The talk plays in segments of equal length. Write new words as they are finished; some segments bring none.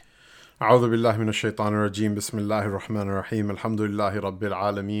أعوذ بالله من الشيطان الرجيم بسم الله الرحمن الرحيم الحمد لله رب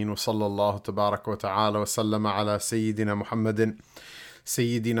العالمين وصلى الله تبارك وتعالى وسلم على سيدنا محمد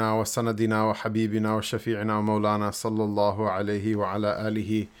سيدنا وسندنا وحبيبنا وشفيعنا ومولانا صلى الله عليه وعلى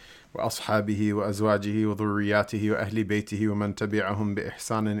آله وأصحابه وأزواجه وذرياته وأهل بيته ومن تبعهم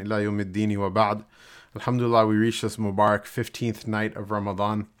بإحسان إلى يوم الدين وبعد. Alhamdulillah, we reached this Mubarak 15th night of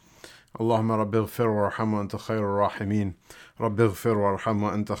Ramadan. اللهم رب اغفر وارحم وأنت خير الراحمين رب اغفر وارحم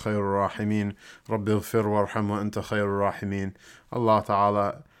وأنت خير الراحمين رب اغفر وارحم وأنت خير الراحمين. Allah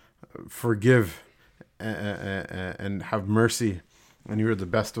Ta'ala, forgive and have mercy, and you are the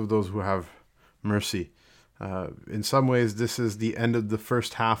best of those who have mercy. In some ways, this is the end of the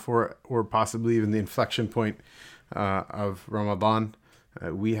first half, or possibly even the inflection point of Ramadan.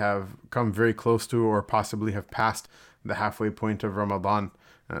 We have come very close to, or possibly have passed, the halfway point of Ramadan.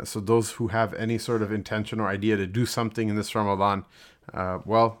 So those who have any sort of intention or idea to do something in this Ramadan,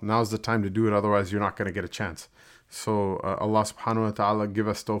 well, now's the time to do it. Otherwise, you're not going to get a chance. So Allah subhanahu wa ta'ala give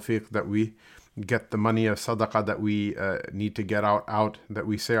us tawfiq that we get the money of sadaqah that we need to get out, that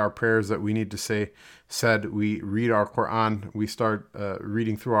we say our prayers that we need to say said, we read our Quran, we start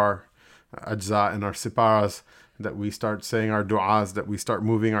reading through our ajza and our siparas, that we start saying our du'as, that we start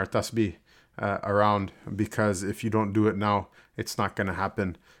moving our tasbih around, because if you don't do it now, it's not going to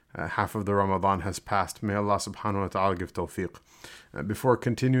happen. Half of the Ramadan has passed. May Allah subhanahu wa ta'ala give tawfiq. Before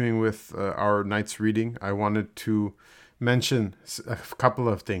continuing with our night's reading, I wanted to mention a couple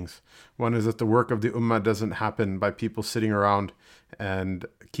of things. One is that the work of the ummah doesn't happen by people sitting around and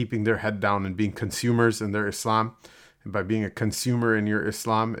keeping their head down and being consumers in their Islam. By being a consumer in your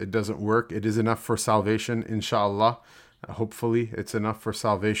Islam, it doesn't work. It is enough for salvation, inshallah. Hopefully it's enough for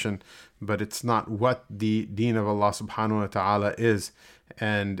salvation, but it's not what the deen of Allah subhanahu wa ta'ala is,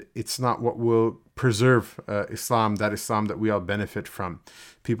 and it's not what will preserve Islam, that Islam that we all benefit from.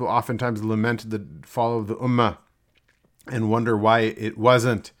 People oftentimes lament the fall of the ummah and wonder why it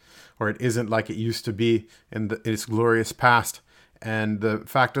wasn't, or it isn't like it used to be in its glorious past. And the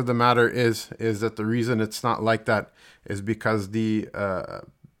fact of the matter is that the reason it's not like that is because the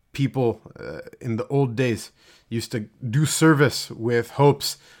people in the old days used to do service with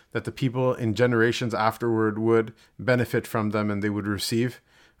hopes that the people in generations afterward would benefit from them, and they would receive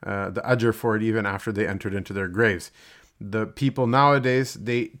the ajr for it even after they entered into their graves. The people nowadays,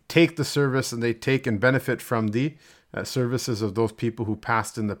 they take the service and they take and benefit from the services of those people who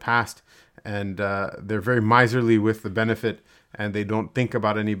passed in the past, and they're very miserly with the benefit, and they don't think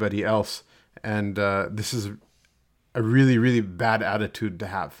about anybody else. And this is a really, really bad attitude to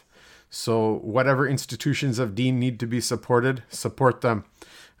have. So whatever institutions of deen need to be supported, support them.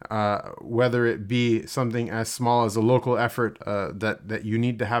 Whether it be something as small as a local effort that you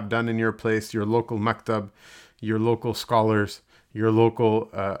need to have done in your place, your local maktab, your local scholars, your local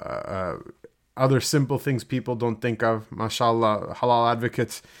other simple things people don't think of. MashaAllah, Halal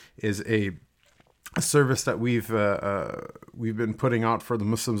Advocates is a service that we've been putting out for the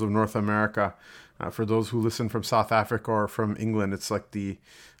Muslims of North America. For those who listen from South Africa or from England, it's like the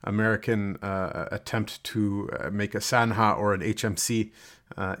American attempt to make a Sanha or an HMC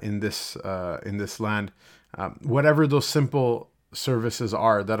in this land. Whatever those simple services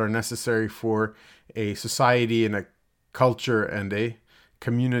are that are necessary for a society and a culture and a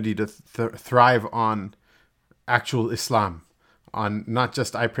community to thrive on actual Islam, on not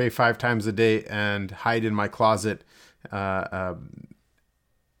just I pray 5 times a day and hide in my closet and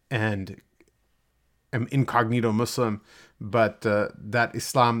am incognito Muslim, but that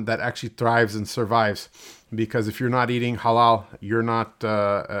Islam that actually thrives and survives. Because if you're not eating halal, you're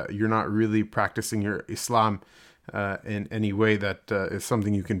not really practicing your Islam in any way that is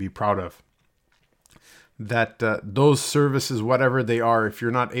something you can be proud of. That those services, whatever they are, if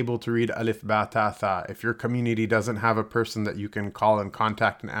you're not able to read alif ba ta tha, if your community doesn't have a person that you can call and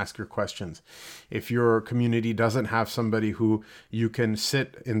contact and ask your questions, if your community doesn't have somebody who you can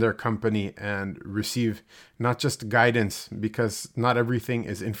sit in their company and receive not just guidance, because not everything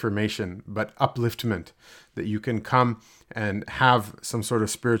is information, but upliftment, that you can come and have some sort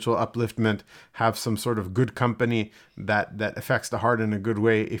of spiritual upliftment, have some sort of good company that affects the heart in a good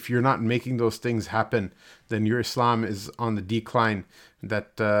way. If you're not making those things happen, then your Islam is on the decline.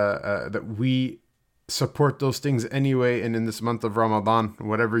 That we support those things anyway, and in this month of Ramadan,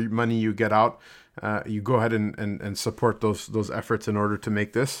 whatever money you get out, you go ahead and support those efforts in order to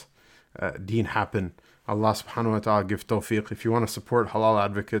make this deen happen. Allah subhanahu wa ta'ala give tawfiq. If you want to support halal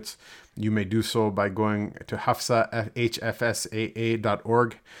advocates, you may do so by going to hfsaa.org,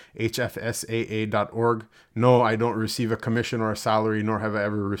 hfsaa.org. No, I don't receive a commission or a salary, nor have I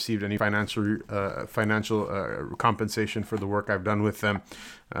ever received any financial compensation for the work I've done with them.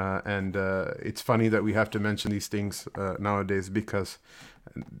 And it's funny that we have to mention these things nowadays, because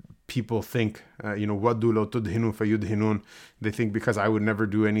people think, وَدُّوا لَوْ تُدْهِنُوا فَيُدْهِنُونَ. They think because I would never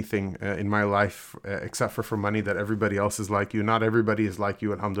do anything in my life except for money, that everybody else is like you. Not everybody is like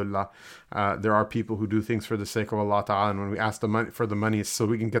you, alhamdulillah. There are people who do things for the sake of Allah Ta'ala, and when we ask for the money, it's so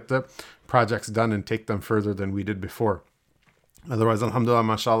we can get the projects done and take them further than we did before. Otherwise, alhamdulillah,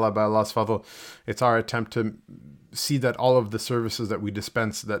 mashallah, by Allah's fadl, it's our attempt to see that all of the services that we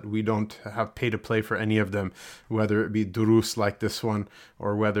dispense, that we don't have pay to play for any of them, whether it be durus like this one,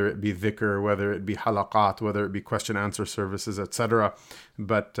 or whether it be dhikr, whether it be halaqat, whether it be question answer services, etc.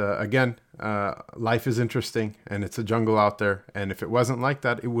 But again, life is interesting, and it's a jungle out there, and if it wasn't like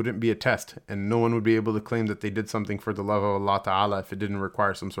that, it wouldn't be a test, and no one would be able to claim that they did something for the love of Allah Ta'ala if it didn't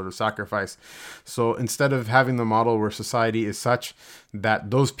require some sort of sacrifice. So instead of having the model where society is such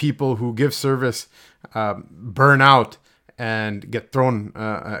that those people who give service burn out and get thrown,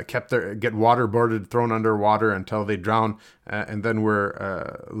 get waterboarded, thrown underwater until they drown, and then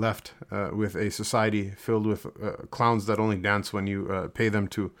we're left with a society filled with clowns that only dance when you pay them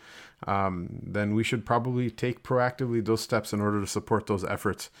to, then we should probably take proactively those steps in order to support those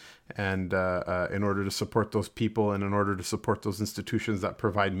efforts, and in order to support those people, and in order to support those institutions that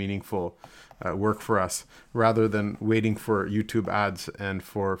provide meaningful work for us, rather than waiting for YouTube ads and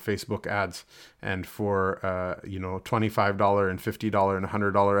for Facebook ads and for $25 and $50 and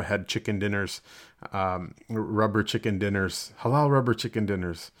 $100 a head chicken dinners, rubber chicken dinners, halal rubber chicken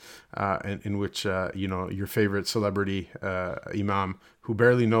dinners, in which your favorite celebrity imam, who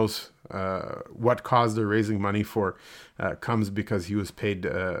barely knows what cause they're raising money for, comes because he was paid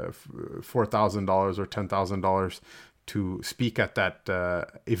 $4,000 or $10,000 to speak at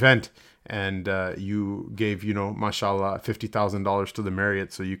that event, and you gave, mashallah, $50,000 to the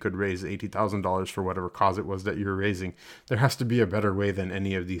Marriott so you could raise $80,000 for whatever cause it was that you're raising. There has to be a better way than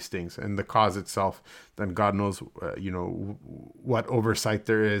any of these things. And the cause itself, then God knows, what oversight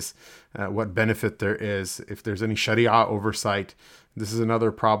there is, what benefit there is, if there's any Sharia oversight. This is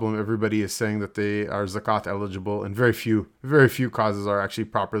another problem. Everybody is saying that they are zakat eligible, and very few causes are actually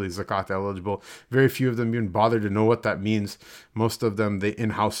properly zakat eligible. Very few of them even bother to know what that means. Most of them, they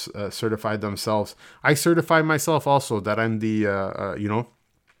in-house certified themselves. I certify myself also that I'm the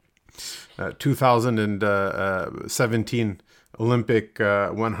 2017 Olympic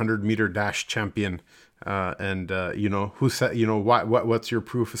 100 meter dash champion. Who said, what's your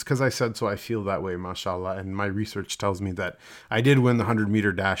proof? It's because I said so. I feel that way, mashallah. And my research tells me that I did win the 100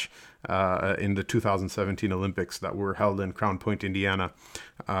 meter dash in the 2017 Olympics that were held in Crown Point, Indiana.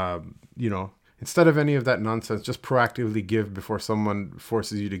 Instead of any of that nonsense, just proactively give before someone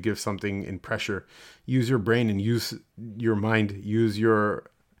forces you to give something in pressure. Use your brain and use your mind, use your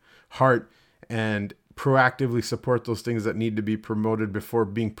heart, and proactively support those things that need to be promoted before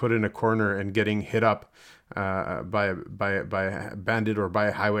being put in a corner and getting hit up by a bandit or by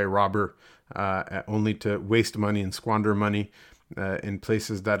a highway robber, only to waste money and squander money in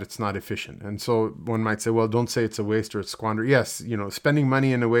places that it's not efficient. And so one might say, well, don't say it's a waste or it's squander. Yes, spending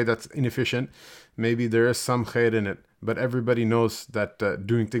money in a way that's inefficient, maybe there is some khair in it, but everybody knows that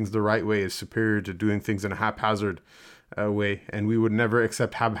doing things the right way is superior to doing things in a haphazard way, and we would never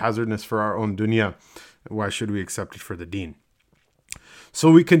accept haphazardness for our own dunya. Why should we accept it for the deen?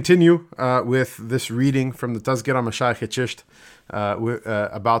 So we continue with this reading from the Tazkirah Mashayikh Chisht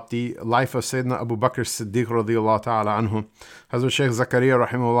about the life of Sayyidina Abu Bakr Siddiq radiyallahu ta'ala anhu. Hazrat Shaykh Zakaria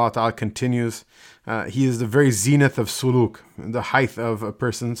rahimahullah ta'ala continues. He is the very zenith of suluk, the height of a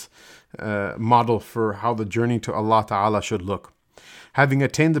person's model for how the journey to Allah ta'ala should look. Having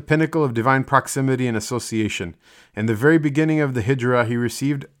attained the pinnacle of divine proximity and association, in the very beginning of the Hijrah, he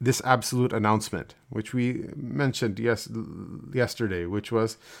received this absolute announcement, which we mentioned yesterday, which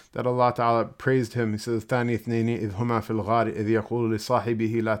was that Allah Ta'ala praised him. He says, ثَانِي اثْنَيْنِ إِذْ هُمَا فِي الْغَارِ إِذْ يَقُولُ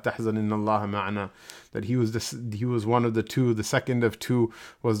لِصَاحِبِهِ لَا تَحْزَنْ إِنَّ اللَّهَ مَعَنَا. That he was one of the two. The second of two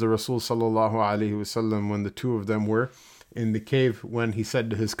was the Rasul sallallahu alaihi wasallam, when the two of them were in the cave, when he said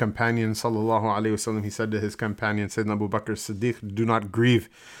to his companion sallallahu alaihi wasallam, Sayyidina Abu Bakr Siddiq, do not grieve.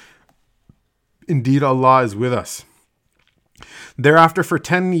 Indeed, Allah is with us. Thereafter, for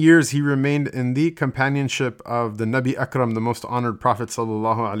 10 years, he remained in the companionship of the Nabi Akram, the most honored Prophet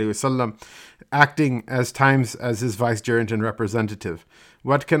sallallahu alaihi wasallam, acting as times as his vicegerent and representative.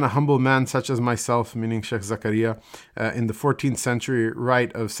 What can a humble man such as myself, meaning Shaykh Zakaria, in the 14th century,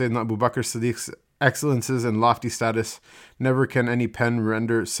 write of Sayyidina Abu Bakr Siddiq's excellences and lofty status, never can any pen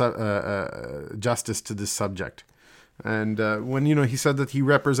render justice to this subject. And when he said that he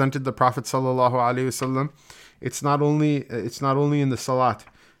represented the Prophet sallallahu alaihi wasallam, it's not only in the salat,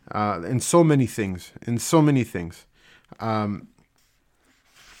 in so many things.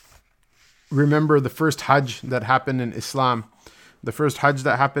 Remember the first Hajj that happened in Islam. The first Hajj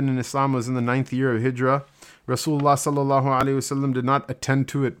that happened in Islam was in the 9th year of Hijrah. Rasulullah sallallahu alaihi wasallam did not attend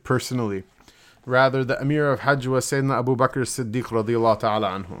to it personally. Rather, the Amir of Hajj was Sayyidina Abu Bakr Siddiq radiyallahu ta'ala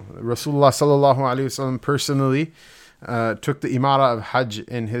anhu. Rasulullah sallallahu alaihi wasallam personally took the Imara of Hajj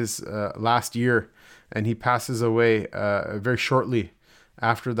in his last year, and he passes away very shortly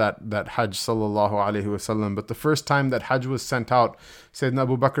after that Hajj sallallahu alaihi wasallam. But the first time that Hajj was sent out, Sayyidina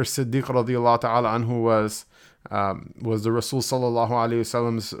Abu Bakr Siddiq radiyallahu ta'ala anhu was the Rasul sallallahu alaihi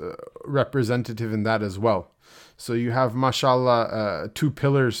wasallam's representative in that as well. So you have, mashallah, two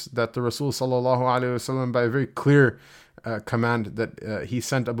pillars that the Rasul sallallahu alaihi wasallam, by a very clear command, that he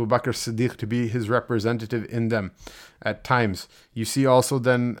sent Abu Bakr Siddiq to be his representative in them at times. You see also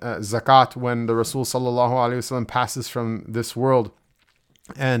then zakat, when the Rasul sallallahu alaihi wasallam passes from this world,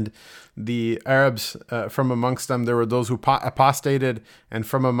 and the Arabs, from amongst them, there were those who apostated, and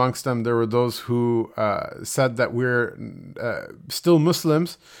from amongst them, there were those who said that we're still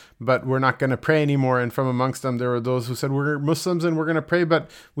Muslims, but we're not going to pray anymore. And from amongst them, there were those who said, we're Muslims and we're going to pray, but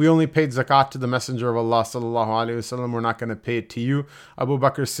we only paid zakat to the Messenger of Allah sallallahu alaihi wasallam. We're not going to pay it to you. Abu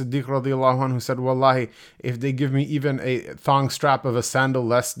Bakr Siddiq radiallahu anhu said, Wallahi, if they give me even a thong strap of a sandal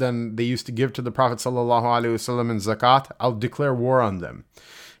less than they used to give to the Prophet sallallahu alaihi wasallam in zakat, I'll declare war on them.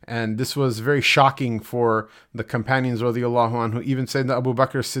 And this was very shocking for the companions radiallahu anhu. Even Sayyidina Abu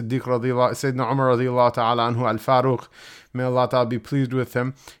Bakr Siddiq Sayyidina Umar radiallahu ta'ala anhu al-Faruq, may Allah ta'ala be pleased with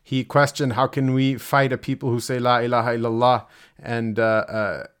him, he questioned, how can we fight a people who say La ilaha illallah? And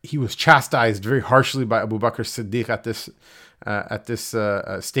he was chastised very harshly by Abu Bakr Siddiq at this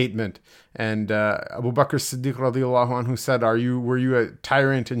statement. And Abu Bakr Siddiq radiallahu anhu said, were you a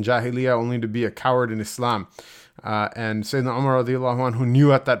tyrant in Jahiliyyah only to be a coward in Islam? And Sayyidina Umar radiallahu anhu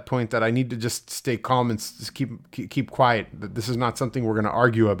knew at that point that I need to just stay calm and just keep quiet, that this is not something we're going to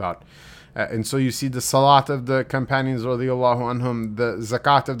argue about. And so you see the salat of the companions radiallahu anhum, the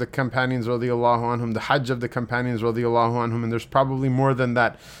zakat of the companions radiallahu anhum, the hajj of the companions radiallahu anhum, and there's probably more than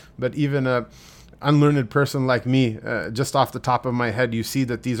that. But even a unlearned person like me, just off the top of my head, you see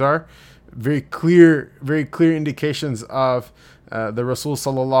that these are very clear indications of the Rasul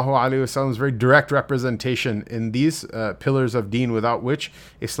sallallahu alaihi wasallam's very direct representation in these pillars of deen, without which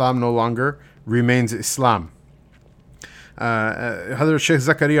Islam no longer remains Islam. Hazrat Shaykh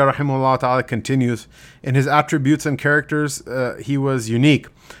Zakaria rahimahullah ta'ala continues, in his attributes and characters, he was unique.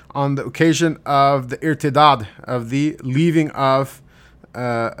 On the occasion of the irtidad, of the leaving of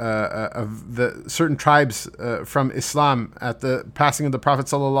the certain tribes from Islam at the passing of the Prophet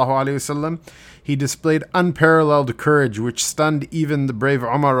sallallahu alaihi wasallam, he displayed unparalleled courage, which stunned even the brave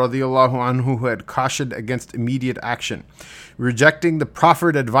Umar radiallahu anhu, who had cautioned against immediate action. Rejecting the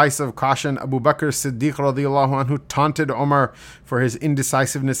proffered advice of caution, Abu Bakr Siddiq radiallahu anhu taunted Umar for his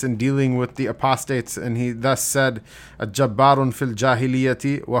indecisiveness in dealing with the apostates, and he thus said, "Jabbarun fil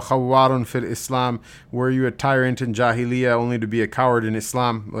jahiliyati wa khawwarun fil Islam." Were you a tyrant in Jahiliyyah only to be a coward in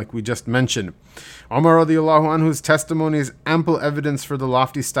Islam, like we just mentioned? Umar radiallahu anhu's testimony is ample evidence for the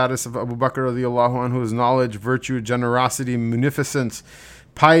lofty status of Abu Bakr radiallahu anhu's knowledge, virtue, generosity, munificence,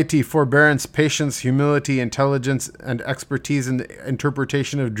 piety, forbearance, patience, humility, intelligence, and expertise in the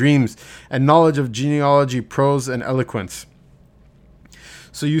interpretation of dreams, and knowledge of genealogy, prose, and eloquence.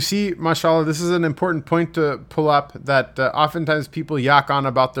 So you see, mashallah, this is an important point to pull up, that oftentimes people yak on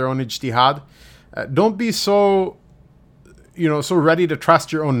about their own ijtihad. Don't be so ready to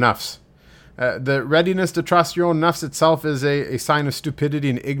trust your own nafs. The readiness to trust your own nafs itself is a sign of stupidity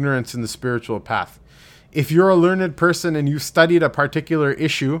and ignorance in the spiritual path. If you're a learned person and you've studied a particular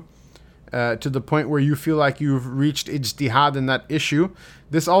issue to the point where you feel like you've reached ijtihad in that issue,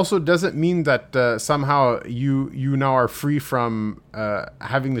 this also doesn't mean that somehow you now are free from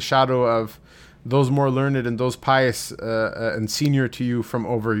having the shadow of those more learned and those pious and senior to you from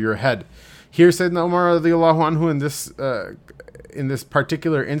over your head. Here, Sayyidina Umar radiallahu anhu, in this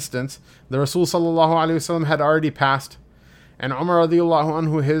particular instance, the Rasul sallallahu alaihi wasallam had already passed, and Umar radiallahu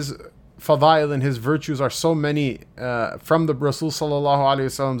anhu, his fadail and his virtues are so many from the Rasul sallallahu alaihi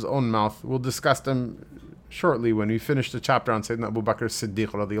wasallam's own mouth. We'll discuss them shortly when we finish the chapter on Sayyidina Abu Bakr Siddiq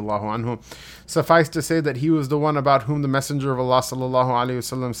radiallahu anhu. Suffice to say that he was the one about whom the Messenger of Allah sallallahu alaihi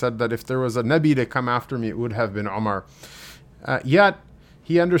wasallam said that if there was a Nabi to come after me, it would have been Umar. Yet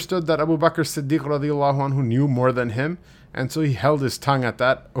he understood that Abu Bakr Siddiq radiallahu anhu knew more than him, and so he held his tongue at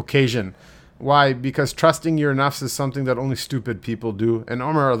that occasion. Why? Because trusting your nafs is something that only stupid people do. And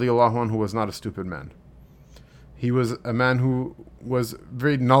Umar radiallahu anhu was not a stupid man. He was a man who was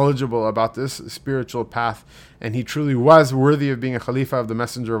very knowledgeable about this spiritual path, and he truly was worthy of being a Khalifa of the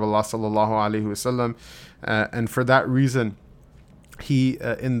Messenger of Allah sallallahu alaihi wasallam. And for that reason, he,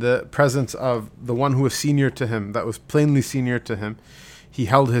 in the presence of the one who was senior to him, that was plainly senior to him, he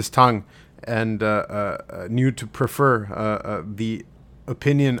held his tongue and knew to prefer the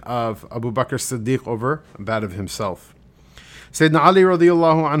opinion of Abu Bakr Siddiq over that of himself. Sayyidina Ali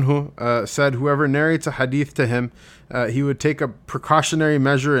radiallahu anhu said, whoever narrates a hadith to him, he would take a precautionary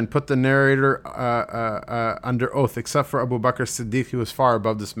measure and put the narrator under oath, except for Abu Bakr Siddiq, he was far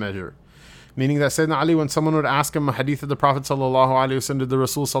above this measure. Meaning that Sayyidina Ali, when someone would ask him a hadith of the Prophet sallallahu alaihi wasallam, did the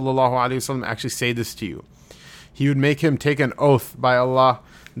Rasul sallallahu alaihi wasallam actually say this to you? He would make him take an oath by Allah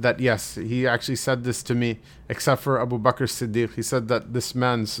that yes, he actually said this to me, except for Abu Bakr Siddiq. He said that this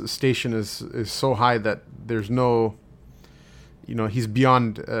man's station is so high that there's no, he's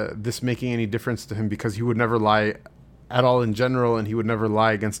beyond this making any difference to him, because he would never lie at all in general, and he would never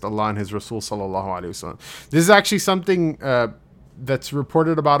lie against Allah and His Rasul sallallahu alaihi wasallam. This is actually something that's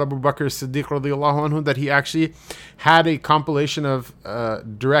reported about Abu Bakr Siddiq radiallahu anhu, that he actually had a compilation of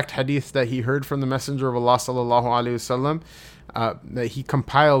direct hadith that he heard from the Messenger of Allah sallallahu alaihi wasallam. That he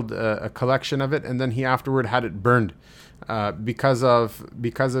compiled a collection of it, and then he afterward had it burned because of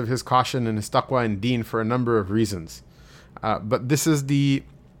his caution and his taqwa and deen, for a number of reasons. But this is the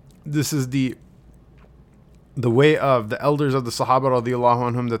way of the elders of the Sahaba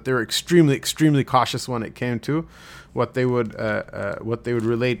radiallahu anhum, that they were extremely, extremely cautious when it came to what they would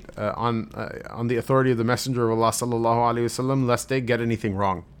relate on the authority of the Messenger of Allah sallallahu alaihi wasallam, lest they get anything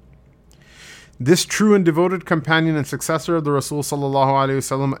wrong. This true and devoted companion and successor of the Rasul sallallahu alaihi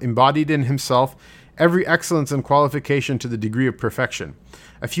wasallam embodied in himself every excellence and qualification to the degree of perfection.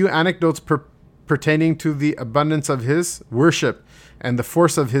 A few anecdotes pertaining to the abundance of his worship and the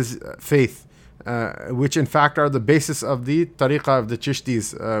force of his faith, which in fact are the basis of the tariqah of the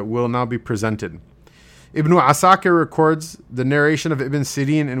Chishtis, will now be presented. Ibn Asakir records the narration of Ibn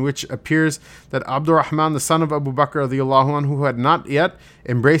Sirin, in which appears that Abdurrahman, the son of Abu Bakr radiallahu anhu, who had not yet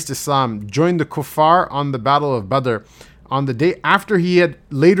embraced Islam, joined the kuffar on the battle of Badr. On the day after he had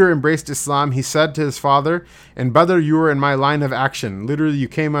later embraced Islam, he said to his father, "In Badr you were in my line of action. Literally, you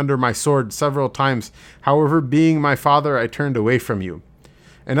came under my sword several times. However, being my father, I turned away from you."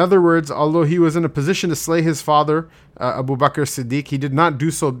 In other words, although he was in a position to slay his father, Abu Bakr Siddiq, he did not do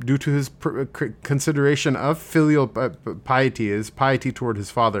so due to his consideration of filial piety, his piety toward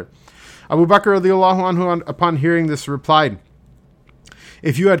his father. Abu Bakr radiallahu anhu, upon hearing this, replied,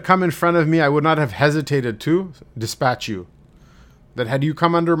 "If you had come in front of me, I would not have hesitated to dispatch you. That had you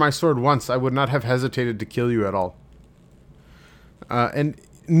come under my sword once, I would not have hesitated to kill you at all." And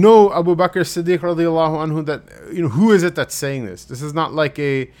know, Abu Bakr Siddiq radiallahu anhu, that who is it that's saying this? This is not like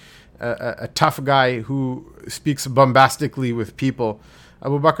a tough guy who speaks bombastically with people.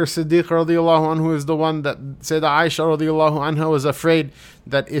 Abu Bakr Siddiq radiallahu anhu is the one that Sayyidah Aisha radiallahu anha was afraid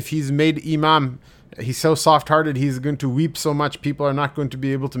that if he's made imam, he's so soft-hearted, he's going to weep so much, people are not going to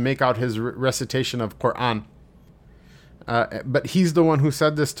be able to make out his recitation of Quran. But he's the one who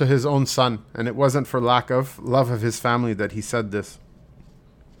said this to his own son, and it wasn't for lack of love of his family that he said this.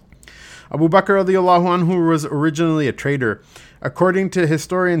 Abu Bakr radiallahu anhu was originally a trader. According to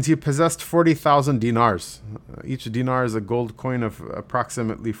historians, he possessed 40,000 dinars. Each dinar is a gold coin of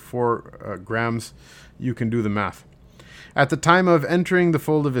approximately 4 grams. You can do the math. At the time of entering the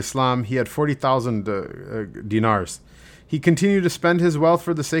fold of Islam, he had 40,000 dinars. He continued to spend his wealth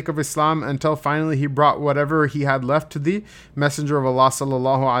for the sake of Islam until finally he brought whatever he had left to the Messenger of Allah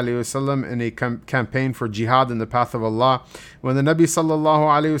sallallahu alaihi wasallam in a campaign for jihad in the path of Allah. When the Nabi sallallahu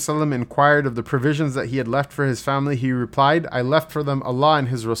alaihi wasallam inquired of the provisions that he had left for his family, he replied, "I left for them Allah and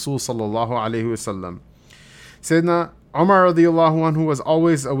His Rasul sallallahu alaihi wasallam." Sayyidina Umar radiallahu anhu was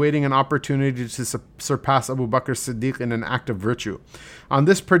always awaiting an opportunity to surpass Abu Bakr Siddiq in an act of virtue. On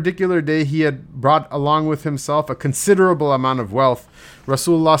this particular day, he had brought along with himself a considerable amount of wealth.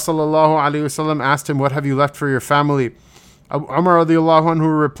 Rasulullah sallallahu alaihi wasallam asked him, "What have you left for your family?" Umar radiallahu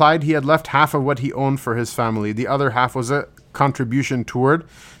anhu replied he had left half of what he owned for his family. The other half was a contribution toward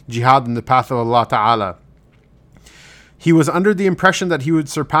jihad in the path of Allah Ta'ala. He was under the impression that he would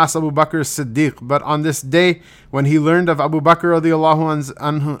surpass Abu Bakr Siddiq, but on this day, when he learned of Abu Bakr radiallahu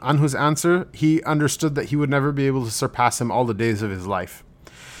anhu's answer, he understood that he would never be able to surpass him all the days of his life.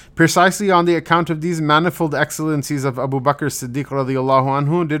 Precisely on the account of these manifold excellencies of Abu Bakr Siddiq radiallahu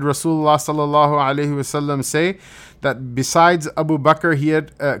anhu did Rasulullah sallallahu alayhi wasallam say that besides Abu Bakr, he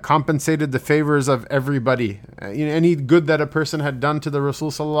had compensated the favors of everybody. Any good that a person had done to the Rasul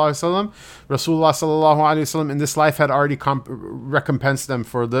sallallahu alayhi wasallam, Rasulullah sallallahu alayhi wasallam in this life had already recompensed them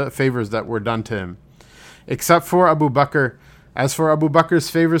for the favors that were done to him. Except for Abu Bakr. As for Abu Bakr's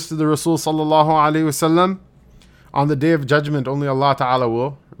favors to the Rasul sallallahu alayhi wasallam, on the Day of Judgment, only Allah Ta'ala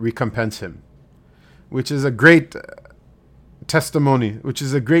will recompense him. Which is a great testimony from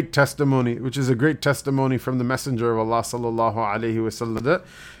the Messenger of Allah sallallahu alayhi wasallam, the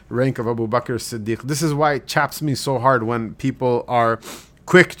rank of Abu Bakr Siddiq. This is why it chaps me so hard when people are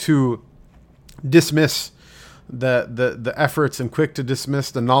quick to dismiss the efforts and quick to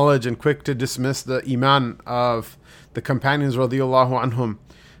dismiss the knowledge and quick to dismiss the iman of the companions radiallahu anhum.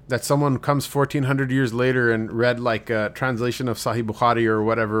 That someone comes 1400 years later and read like a translation of Sahih Bukhari or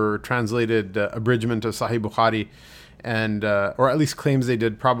whatever, translated abridgment of Sahih Bukhari, and or at least claims they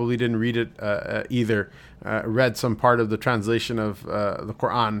did, probably didn't read it either, read some part of the translation of the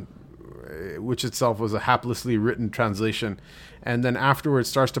Quran, which itself was a haplessly written translation, and then afterwards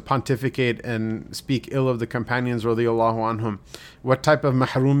starts to pontificate and speak ill of the companions radiallahu anhum. What type of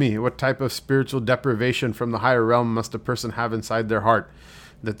mahrumi, what type of spiritual deprivation from the higher realm must a person have inside their heart,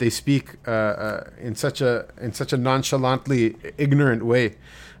 that they speak in such a nonchalantly ignorant way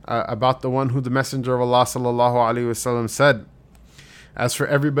about the one who the Messenger of Allah sallallahu alaihi wasallam said, "As for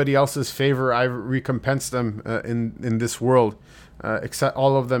everybody else's favor, I recompense them in this world, except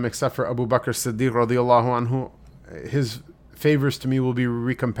all of them except for Abu Bakr Siddiq radiallahu anhu. His favors to me will be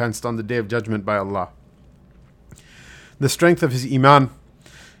recompensed on the Day of Judgment by Allah." The strength of his iman.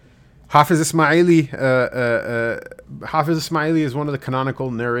 Hafiz Ismaili is one of the canonical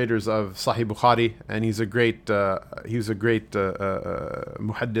narrators of Sahih Bukhari, and he was a great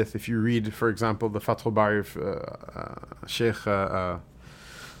muhaddith. If you read, for example, the Fath al-Bari of Sheikh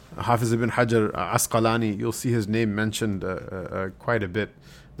Hafiz ibn Hajar Asqalani, you'll see his name mentioned quite a bit.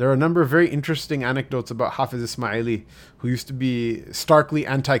 There are a number of very interesting anecdotes about Hafiz Ismaili, who used to be starkly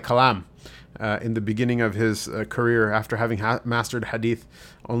anti-kalam in the beginning of his career after having mastered hadith,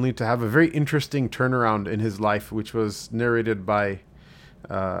 only to have a very interesting turnaround in his life, which was narrated by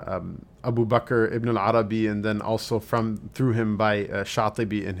Abu Bakr ibn al-Arabi, and then also through him by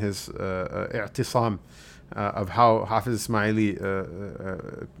Shatibi in his i'tisam, of how Hafiz Ismaili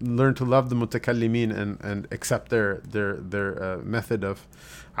learned to love the mutakallimin and accept their method of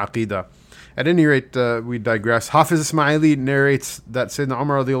aqidah. At any rate, we digress. Hafiz Ismaili narrates that Sayyidina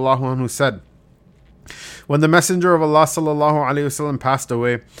Umar radiallahu anhu said, when the Messenger of Allah sallallahu alaihi wasallam passed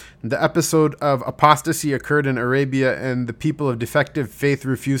away, the episode of apostasy occurred in Arabia, and the people of defective faith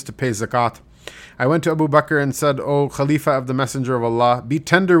refused to pay zakat. I went to Abu Bakr and said, "O Khalifa of the Messenger of Allah, be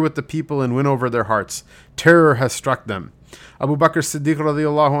tender with the people and win over their hearts. Terror has struck them." Abu Bakr Siddiq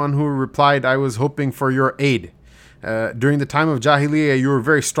radiallahu anhu replied, "I was hoping for your aid. During the time of Jahiliyyah, you were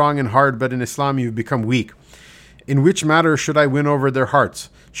very strong and hard, but in Islam you've become weak. In which matter should I win over their hearts?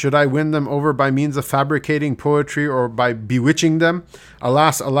 Should I win them over by means of fabricating poetry or by bewitching them?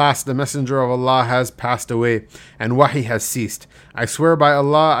 Alas, alas, the Messenger of Allah has passed away, and wahi has ceased. I swear by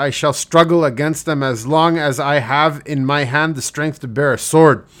Allah, I shall struggle against them as long as I have in my hand the strength to bear a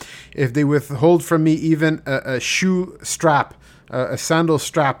sword. If they withhold from me even a shoe strap, a sandal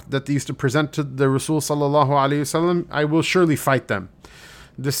strap that they used to present to the Rasul sallallahu alaihi wasallam, I will surely fight them."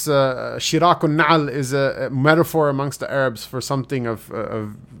 This shirakun na'al is a metaphor amongst the Arabs for something of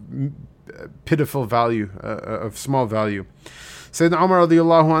pitiful value, of small value. Sayyidina Umar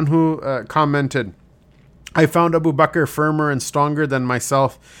radiallahu anhu commented, "I found Abu Bakr firmer and stronger than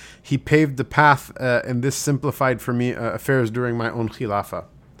myself. He paved the path, and this simplified for me affairs during my own khilafah."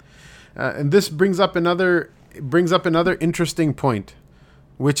 And this brings up another interesting point,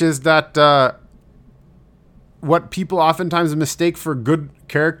 which is that what people oftentimes mistake for good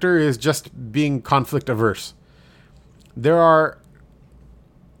character is just being conflict averse. There are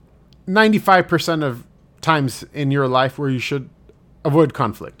 95% of times in your life where you should avoid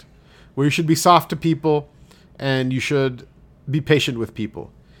conflict, where you should be soft to people and you should be patient with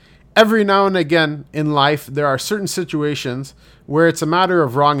people. Every now and again in life, there are certain situations where it's a matter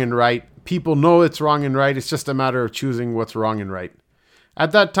of wrong and right. People know it's wrong and right. It's just a matter of choosing what's wrong and right.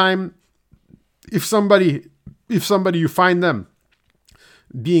 At that time, if somebody you find them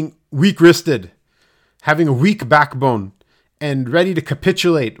being weak-wristed, having a weak backbone, and ready to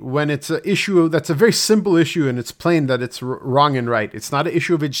capitulate when it's an issue that's a very simple issue and it's plain that it's wrong and right. It's not an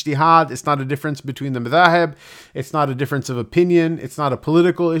issue of ijtihad. It's not a difference between the madhahib. It's not a difference of opinion. It's not a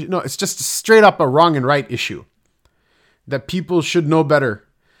political issue. No, it's just straight up a wrong and right issue that people should know better.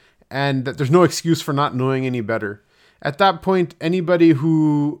 and that there's no excuse for not knowing any better. At that point, anybody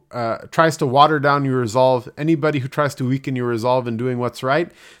who tries to water down your resolve, anybody who tries to weaken your resolve in doing what's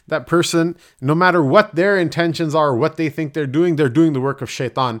right, that person, no matter what their intentions are or what they think they're doing the work of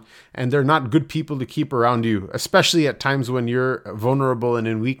shaitan, and they're not good people to keep around you, especially at times when you're vulnerable and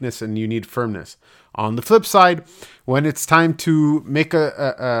in weakness and you need firmness. On the flip side, when it's time to make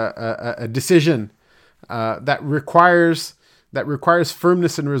a decision that requires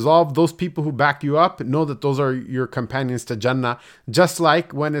firmness and resolve, those people who back you up, know that those are your companions to Jannah. Just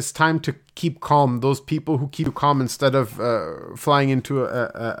like when it's time to keep calm, those people who keep you calm instead of flying into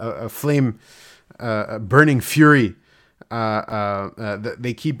a flame, burning fury,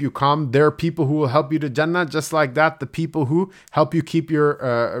 they keep you calm. There are people who will help you to Jannah. Just like that, the people who help you keep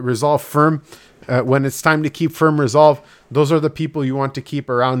your resolve firm, when it's time to keep firm resolve, those are the people you want to keep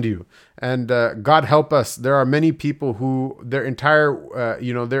around you. And God help us, there are many people who their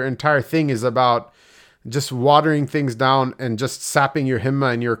entire thing is about just watering things down and just sapping your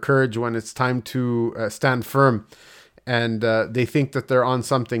himma and your courage when it's time to stand firm. And they think that they're on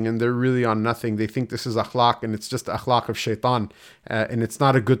something and they're really on nothing. They think this is akhlaq and it's just the akhlaq of shaitan. And it's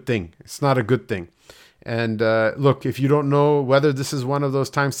not a good thing. It's not a good thing. And look, if you don't know whether this is one of those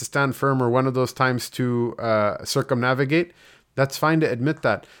times to stand firm or one of those times to circumnavigate, that's fine to admit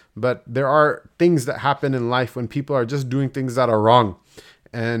that. But there are things that happen in life when people are just doing things that are wrong.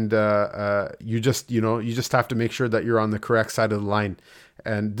 And you just have to make sure that you're on the correct side of the line.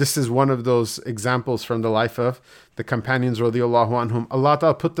 And this is one of those examples from the life of the companions, radiallahu anhum. Allah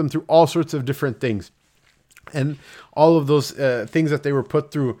Ta'ala put them through all sorts of different things. And all of those things that they were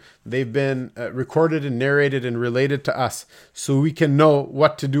put through, they've been recorded and narrated and related to us, so we can know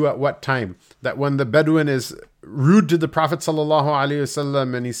what to do at what time. That when the Bedouin is rude to the Prophet sallallahu alaihi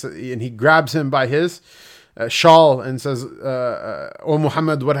wasallam, and he grabs him by his shawl and says, "O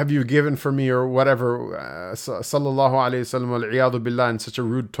Muhammad, what have you given for me?" or whatever, sallallahu alaihi wasallam, wal-iyadu billah, in such a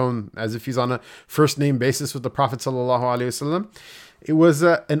rude tone, as if he's on a first name basis with the Prophet sallallahu alaihi wasallam. It was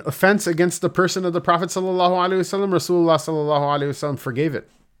an offense against the person of the Prophet sallallahu alaihi wasallam. Rasulullah sallallahu alaihi wasallam forgave it.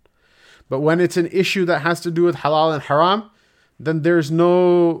 But when it's an issue that has to do with halal and haram, then there's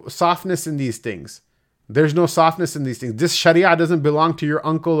no softness in these things. There's no softness in these things. This sharia doesn't belong to your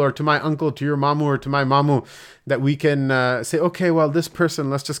uncle or to my uncle, to your mamu or to my mamu, that we can say, okay, well, this person,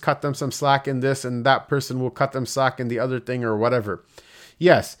 let's just cut them some slack in this, and that person will cut them slack in the other thing or whatever.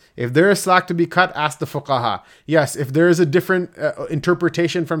 Yes, if there is slack to be cut, ask the fuqaha. Yes, if there is a different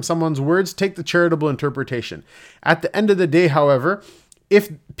interpretation from someone's words, take the charitable interpretation. At the end of the day, however, if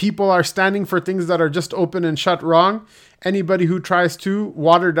people are standing for things that are just open and shut wrong, anybody who tries to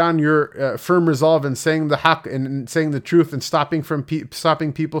water down your firm resolve and saying the haqq and saying the truth and stopping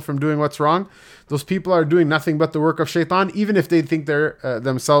people from doing what's wrong, those people are doing nothing but the work of shaitan, even if they think they're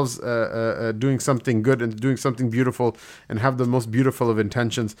themselves doing something good and doing something beautiful and have the most beautiful of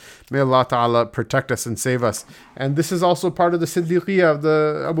intentions. May Allah Ta'ala protect us and save us. And this is also part of the Siddiqiyah of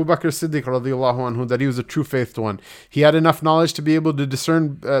the Abu Bakr Siddiq radiallahu anhu, that he was a true faith one. He had enough knowledge to be able to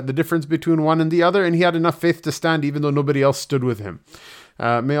discern the difference between one and the other, and he had enough faith to stand even though nobody else stood with him.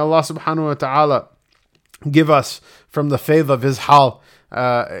 May Allah subhanahu wa ta'ala give us from the faith of his hal.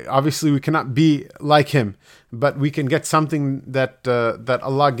 Obviously we cannot be like him, but we can get something that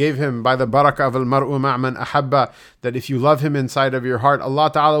Allah gave him by the barakah of al-mar'u ma'man ahabba, that if you love him inside of your heart, Allah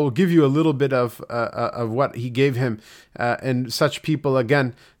Ta'ala will give you a little bit of what he gave him. And such people,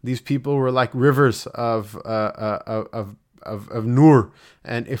 again, these people were like rivers of nur,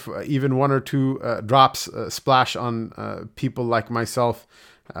 and if even one or two drops splash on people like myself,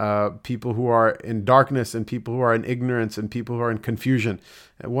 people who are in darkness and people who are in ignorance and people who are in confusion,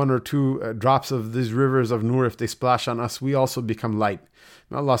 one or two drops of these rivers of nur, if they splash on us, we also become light.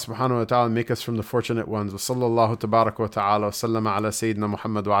 May Allah subhanahu wa ta'ala make us from the fortunate ones. Wa sallallahu tabarak wa ta'ala wa sallama ala Sayyidina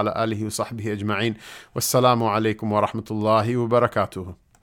Muhammad wa ala alihi wa sahbihi ajma'in. Wassalamu alaikum wa rahmatullahi wa barakatuhu.